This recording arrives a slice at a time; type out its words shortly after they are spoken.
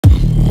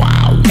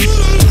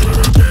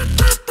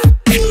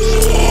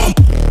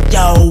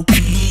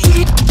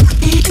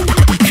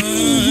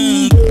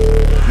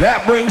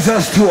brings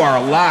us to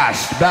our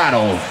last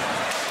battle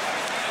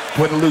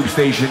for the Loop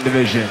Station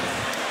division.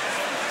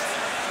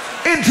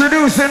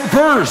 Introducing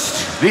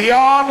first, the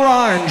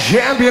online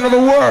champion of the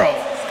world,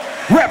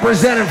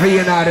 representing for the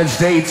United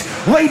States.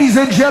 Ladies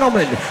and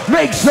gentlemen,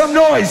 make some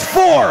noise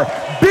for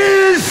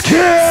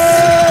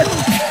BizKit!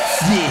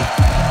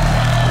 Yeah.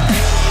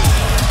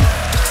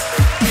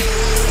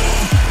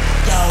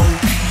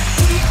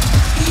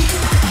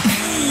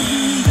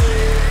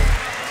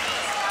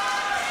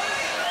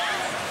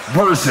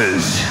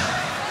 Versus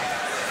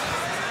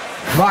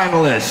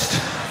finalist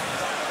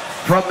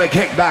from the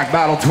Kickback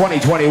Battle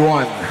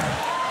 2021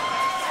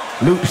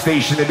 Loop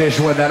Station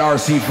edition with that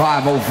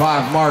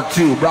RC505 Mark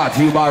II, brought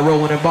to you by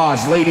Roland and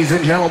Boss. Ladies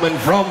and gentlemen,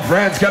 from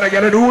France, can I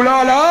get an ooh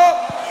la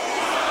la?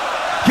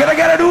 Can I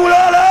get an ooh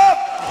la la?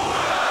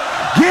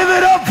 Give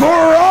it up for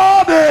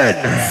Robin!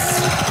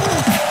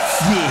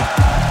 Yeah.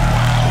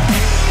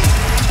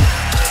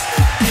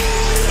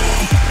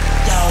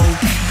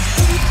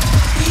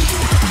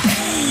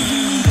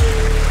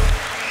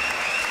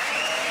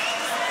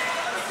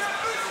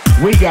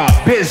 We got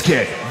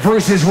BizKit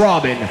versus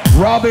Robin.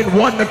 Robin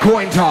won the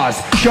coin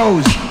toss.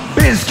 Chose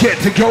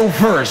BizKit to go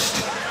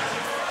first.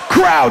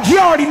 Crowd, you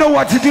already know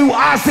what to do.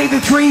 I say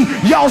the 3,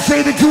 y'all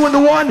say the 2 and the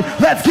 1.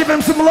 Let's give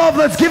him some love.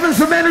 Let's give him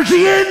some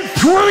energy in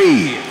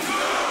 3.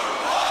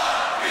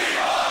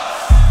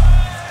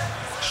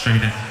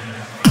 Straight in.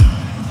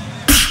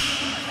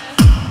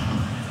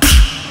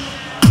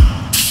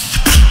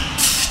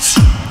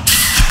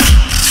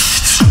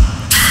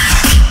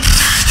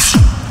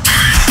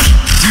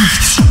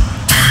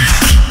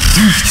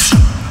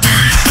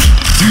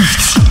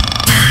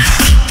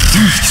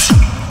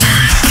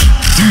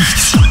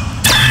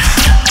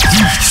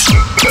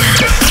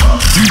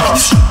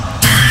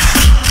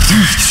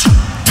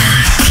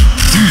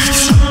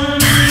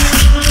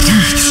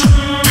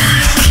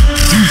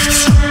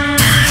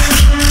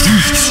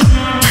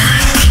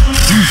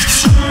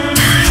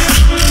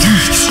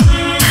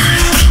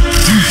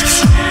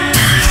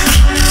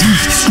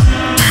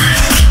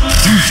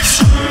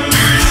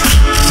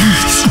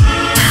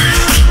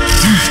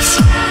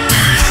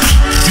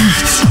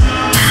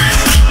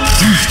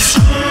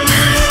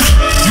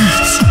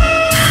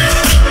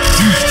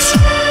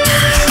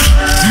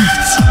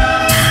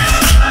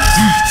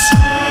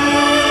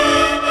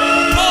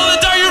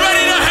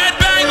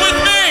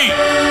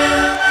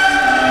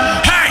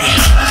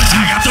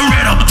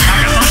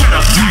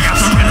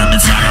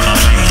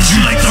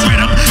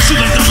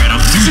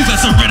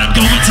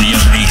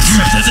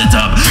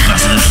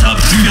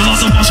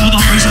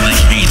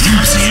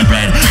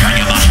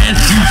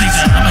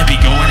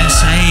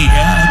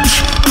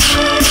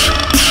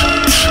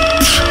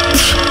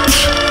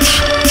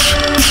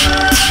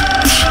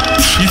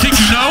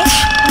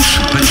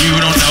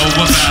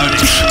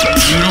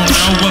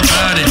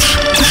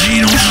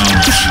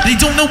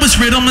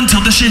 Rhythm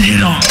until the shit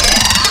hit on.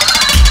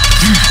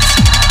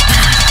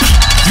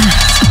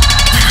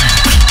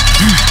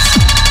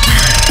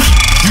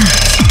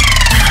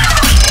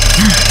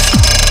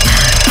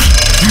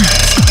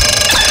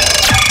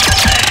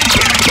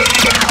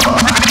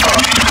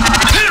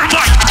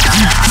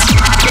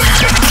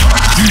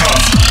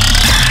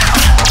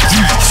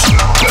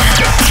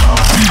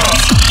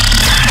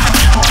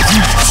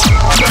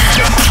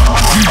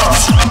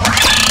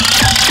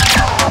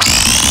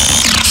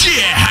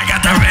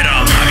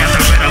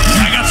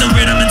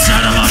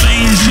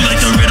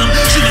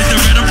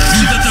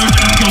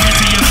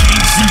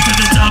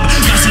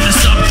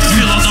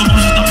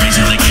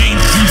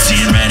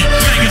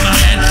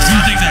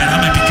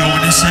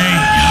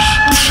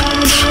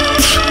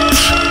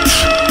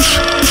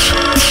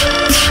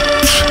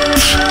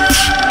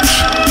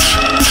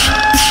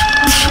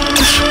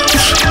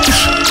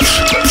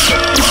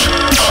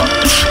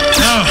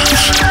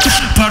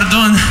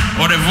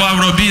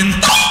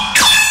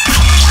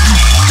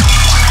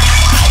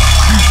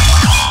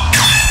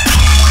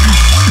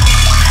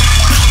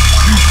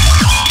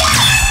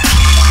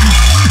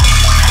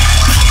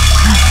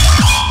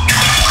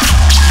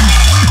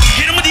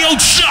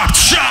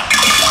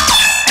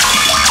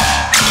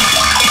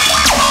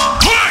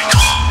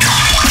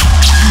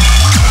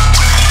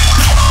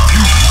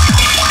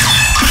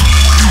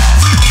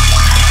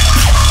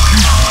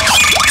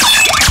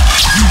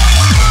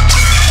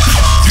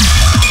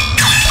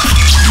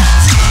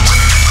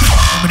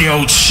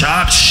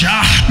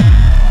 Chop.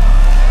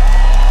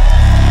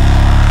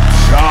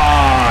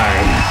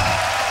 Time.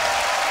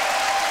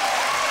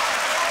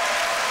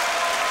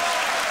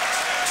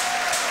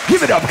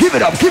 Give it up, give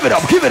it up, give it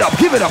up, give it up,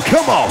 give it up,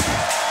 come on.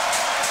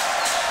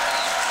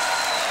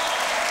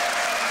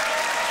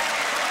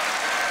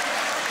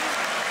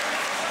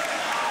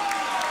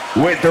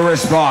 With the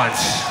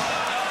response.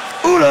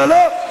 Ooh la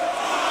la.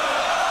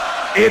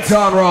 It's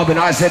on Robin,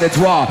 I say the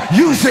 3.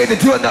 You say the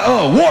 2 and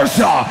the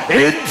Warsaw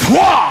in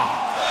 3.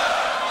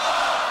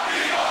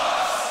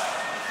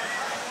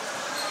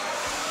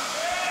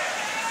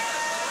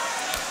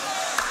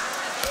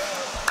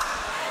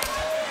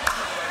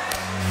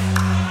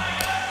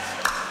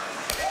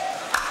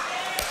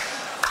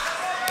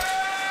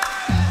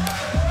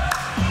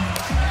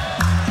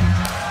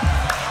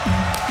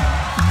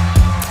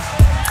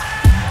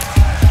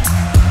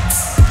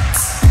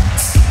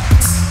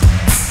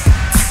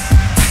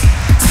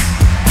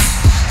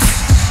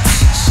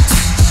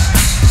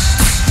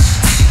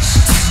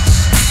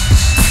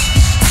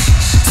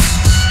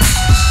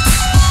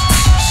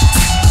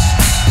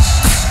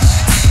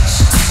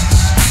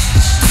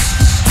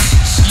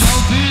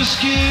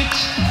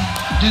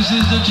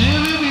 This is the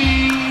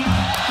GBB.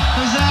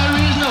 There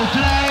is no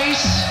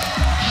place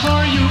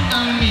for you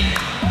and me.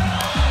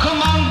 Come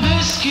on,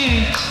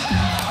 BizKit.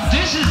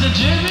 This is the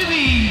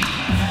GBB.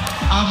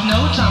 I've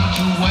no time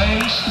to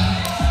waste.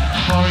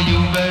 For you,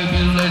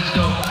 baby, let's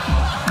go.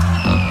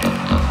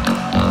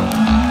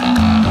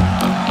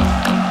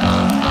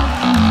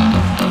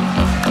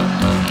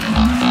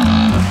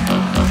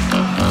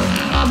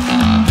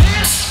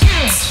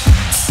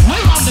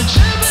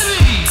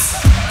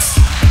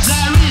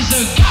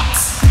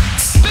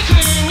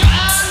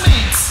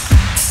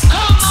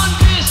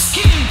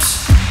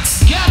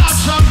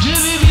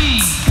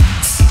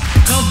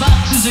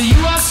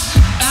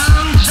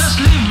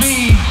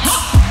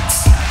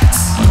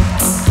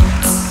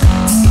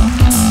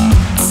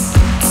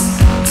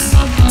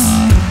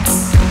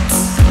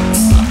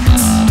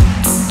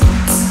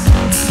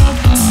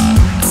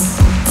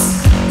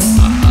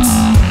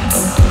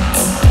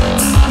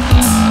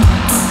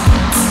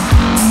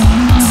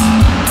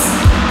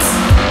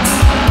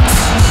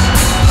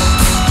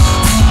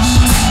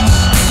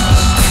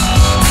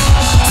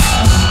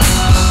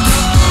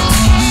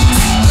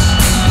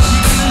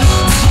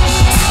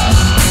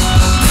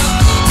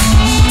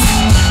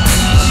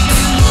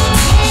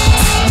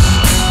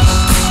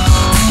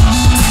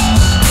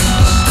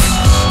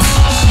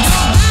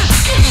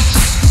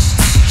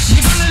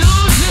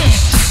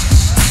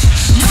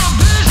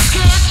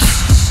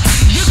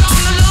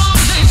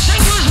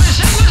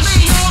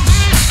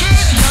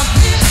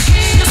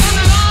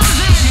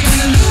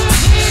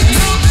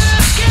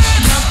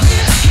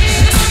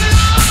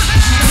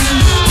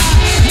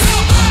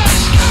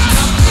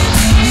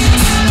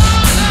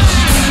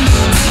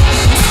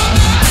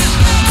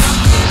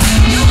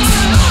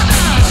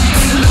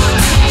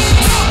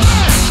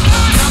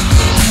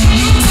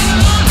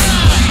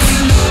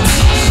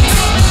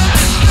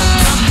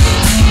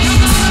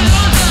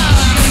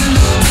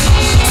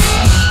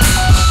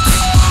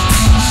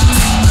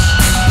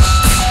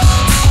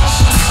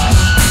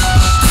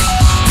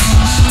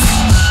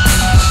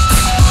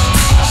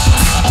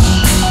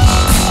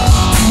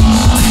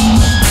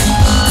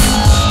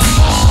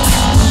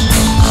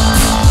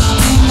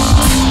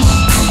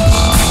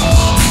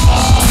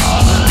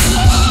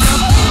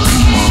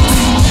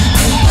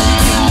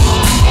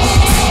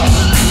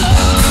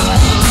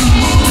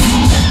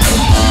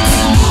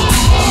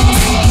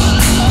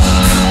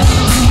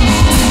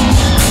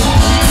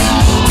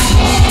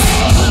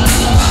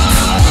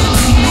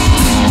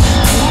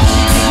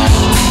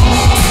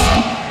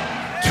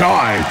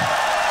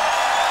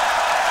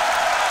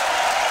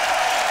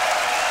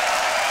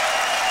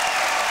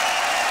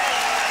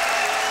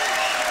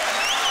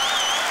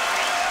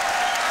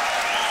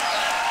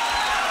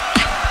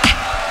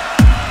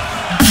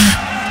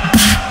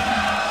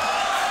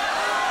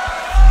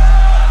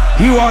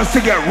 He wants to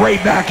get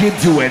right back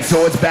into it,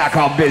 so it's back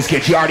on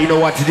BizKit. You already know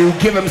what to do.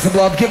 Give him some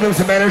love, give him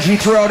some energy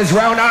throughout his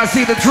round. I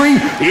see the three.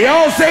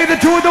 Y'all say the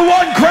two and the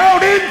one.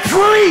 Crowd in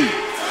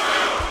 3.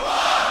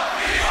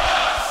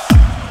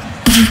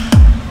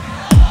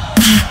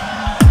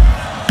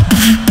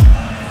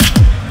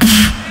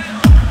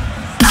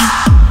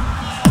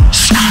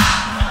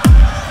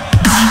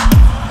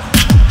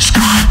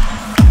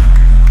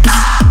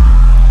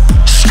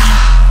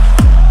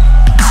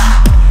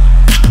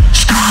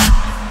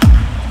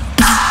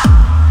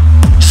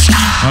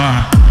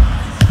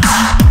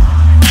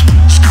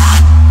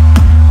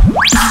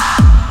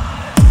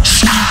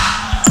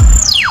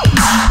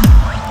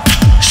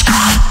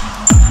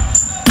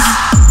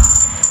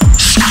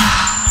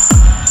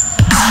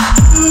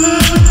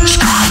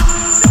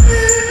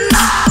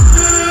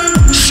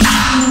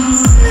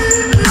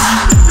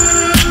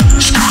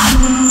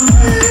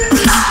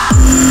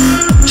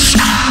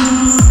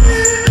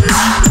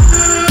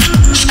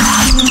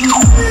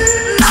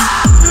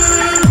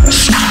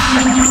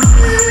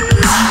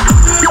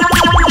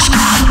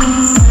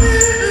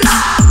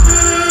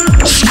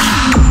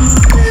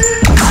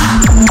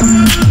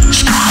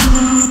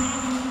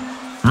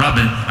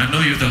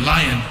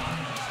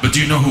 But do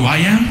you know who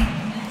I am?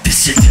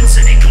 This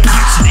intensity,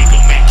 complexity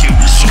gon' make you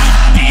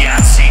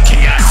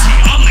B-I-C-K-I-T.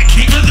 I'm the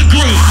king of the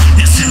groove.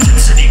 This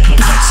intensity,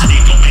 complexity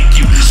gon' make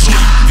you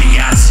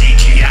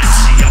B-I-C-K-I-T.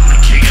 I'm the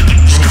king of the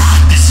groove.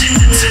 This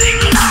intensity,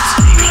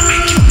 complexity gon'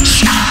 make you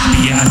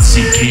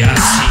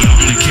B-I-C-K-I-T.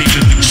 I'm the king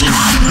of the groove.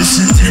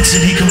 This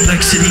intensity,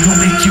 complexity gon'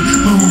 make you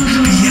move.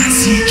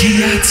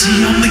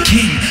 B-I-C-K-I-T. I'm the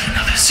king.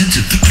 Now listen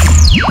to the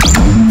groove.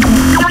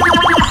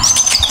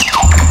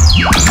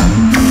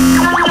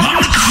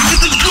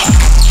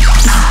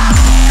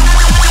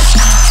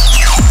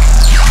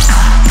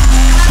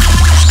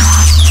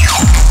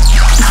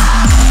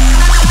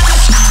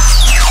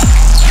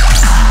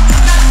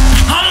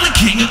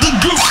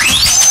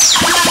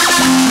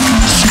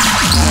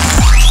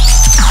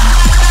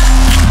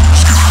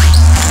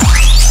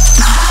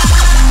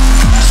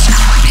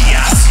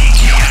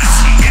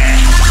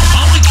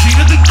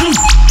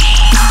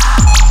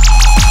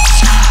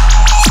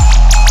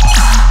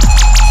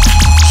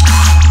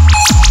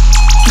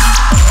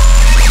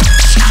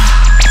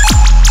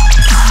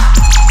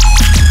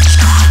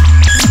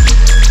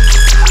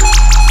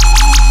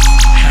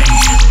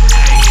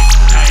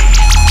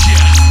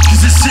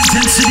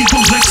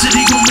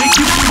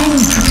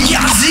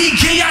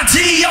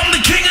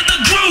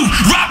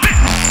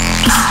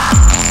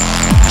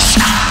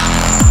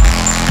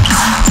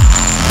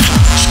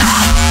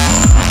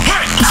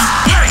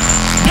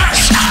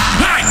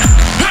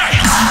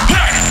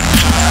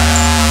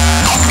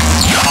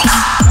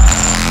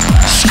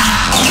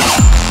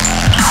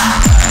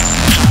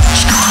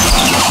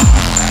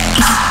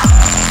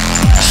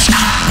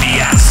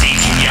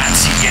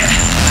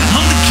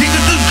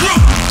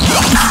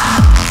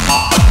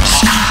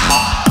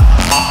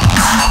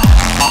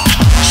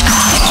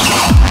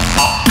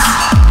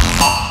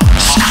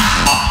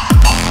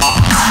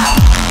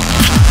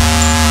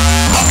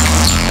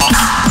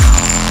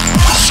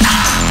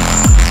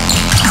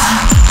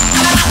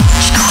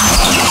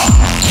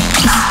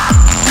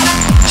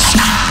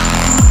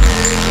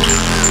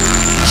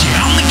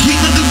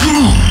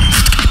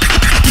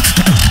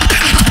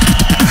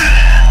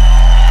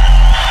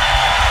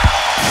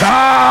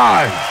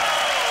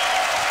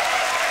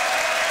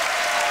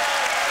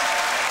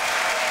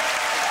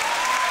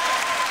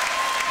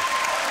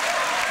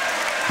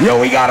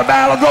 we got a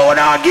battle going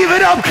on. Give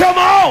it up, come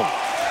on!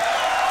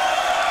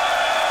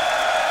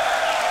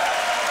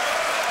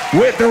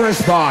 With the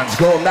response,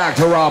 going back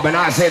to Robin,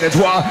 I say the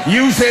trois,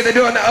 you say they're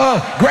doing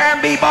the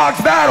Grand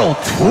Beatbox Battle.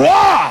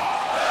 Trois!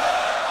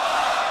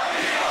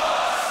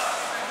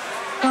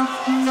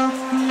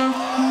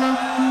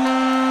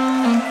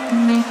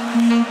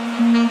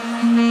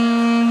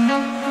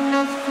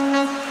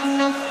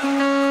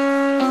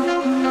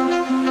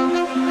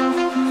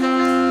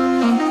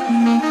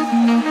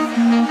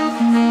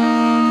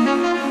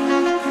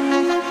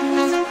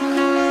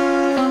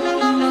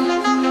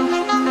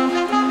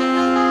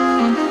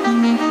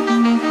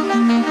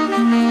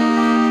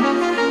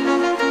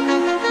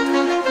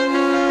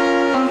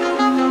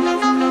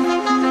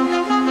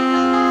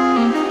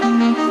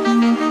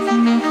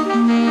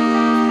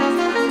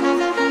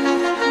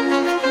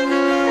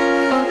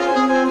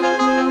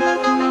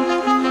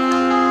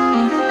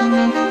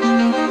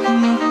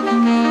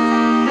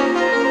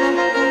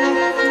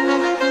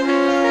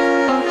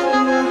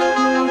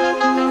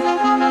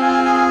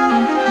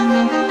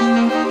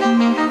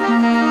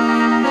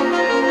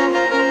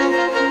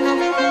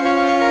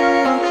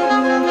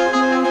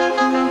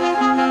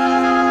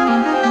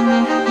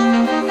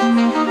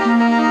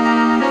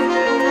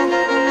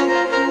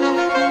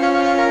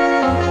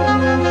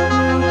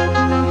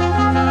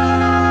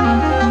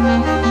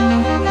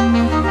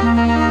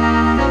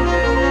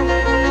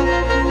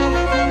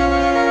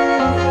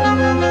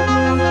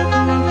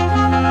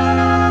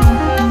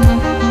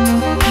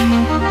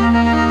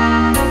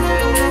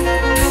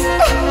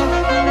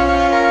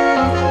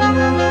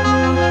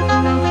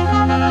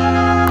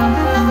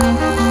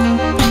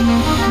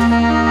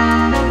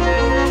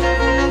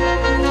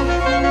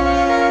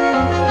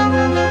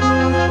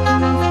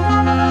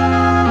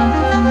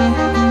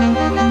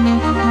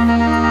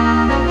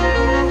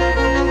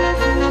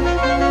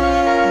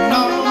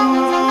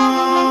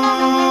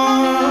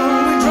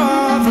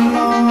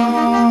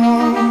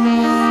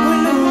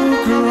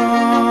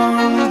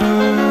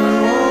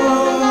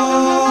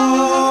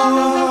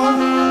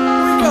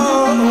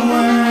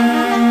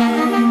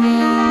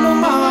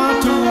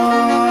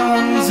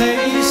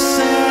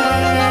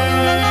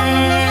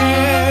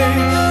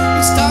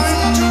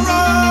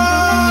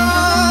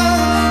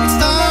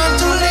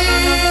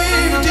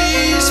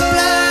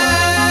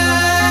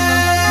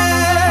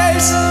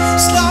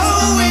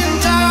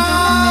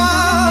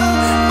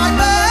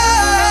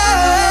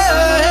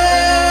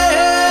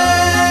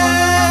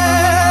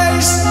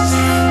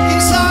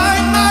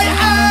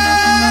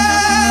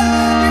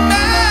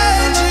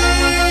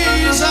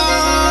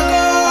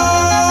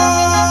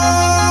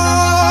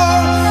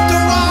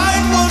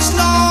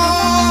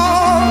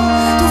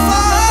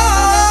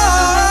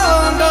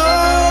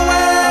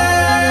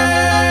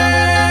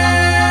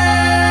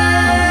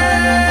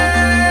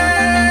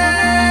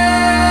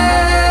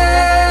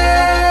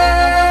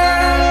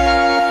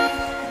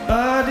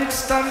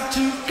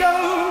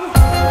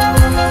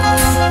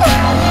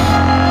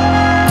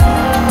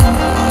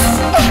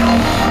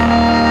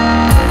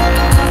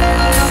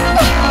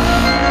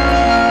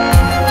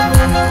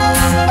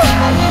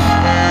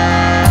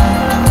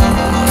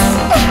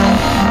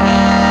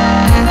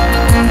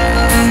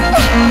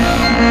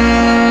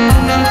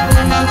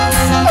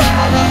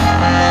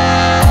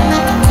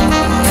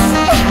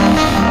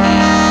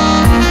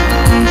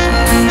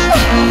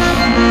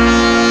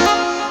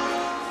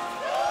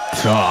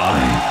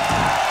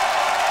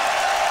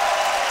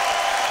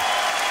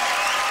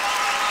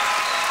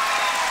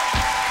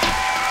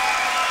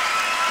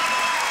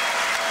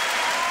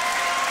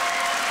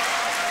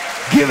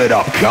 Give it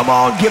up, come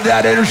on, give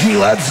that energy,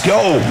 let's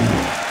go.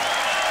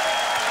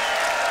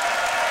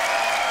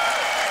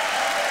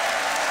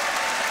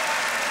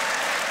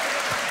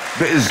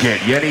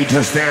 BizKit, you need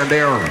to stand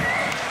there.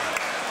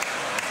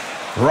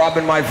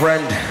 Robin, my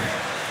friend,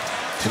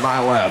 to my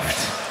left.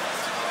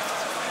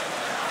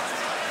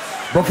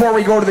 Before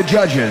we go to the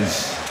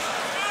judges,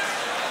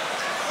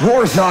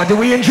 Warsaw, did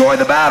we enjoy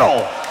the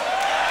battle?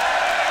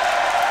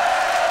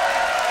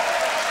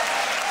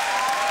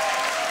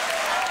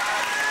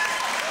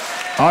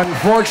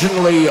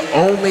 Unfortunately,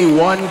 only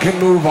one can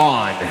move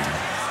on.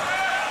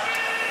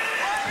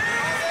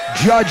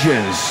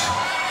 Judges,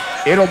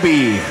 it'll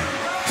be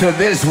to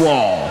this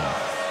wall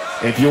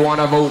if you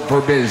want to vote for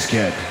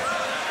BizKit.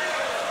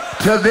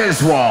 To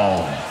this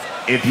wall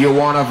if you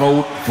want to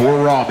vote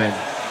for Robin.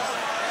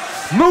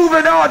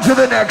 Moving on to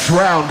the next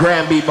round,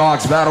 Grand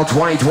Beatbox Battle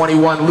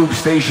 2021 Loop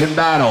Station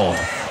Battle.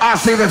 I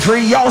say the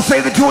three, y'all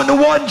say the two and the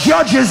one.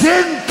 Judges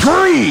in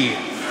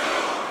 3.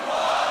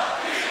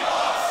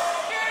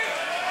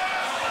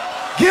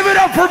 Give it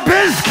up for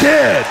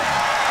BizKit.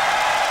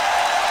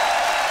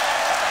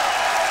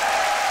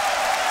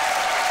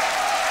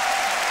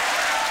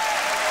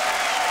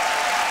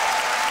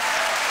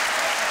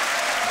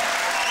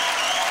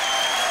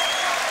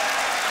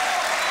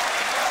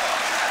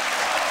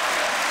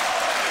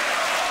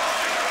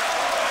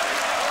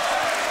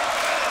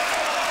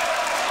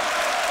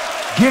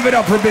 Give it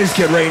up for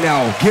BizKit right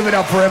now. Give it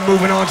up for him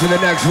moving on to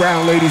the next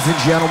round, ladies and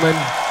gentlemen.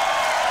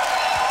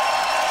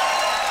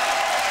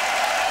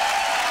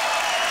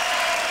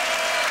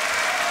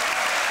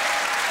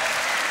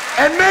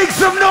 And make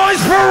some noise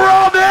for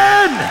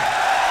Robin!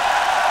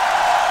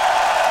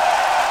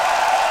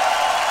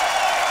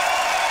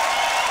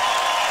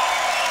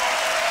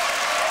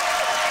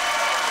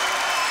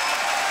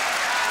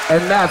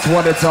 And that's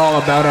what it's all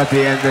about at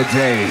the end of the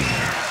day.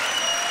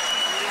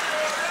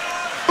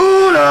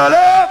 Ooh la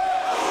la!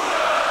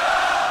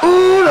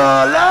 Ooh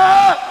la la!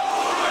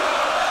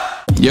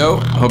 Yo,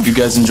 hope you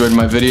guys enjoyed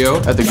my video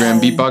at the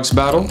Grand Beatbox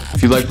Battle.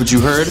 If you liked what you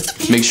heard,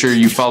 make sure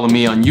you follow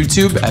me on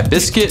YouTube at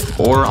BizKit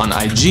or on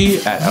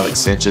IG at Alex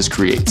Sanchez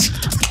Creates.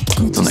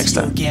 Until next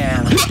time.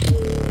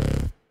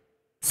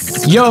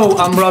 Yo,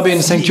 I'm Robin.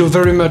 Thank you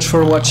very much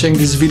for watching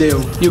this video.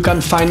 You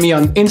can find me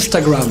on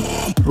Instagram,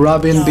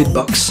 Robin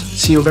Beatbox.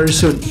 See you very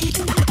soon.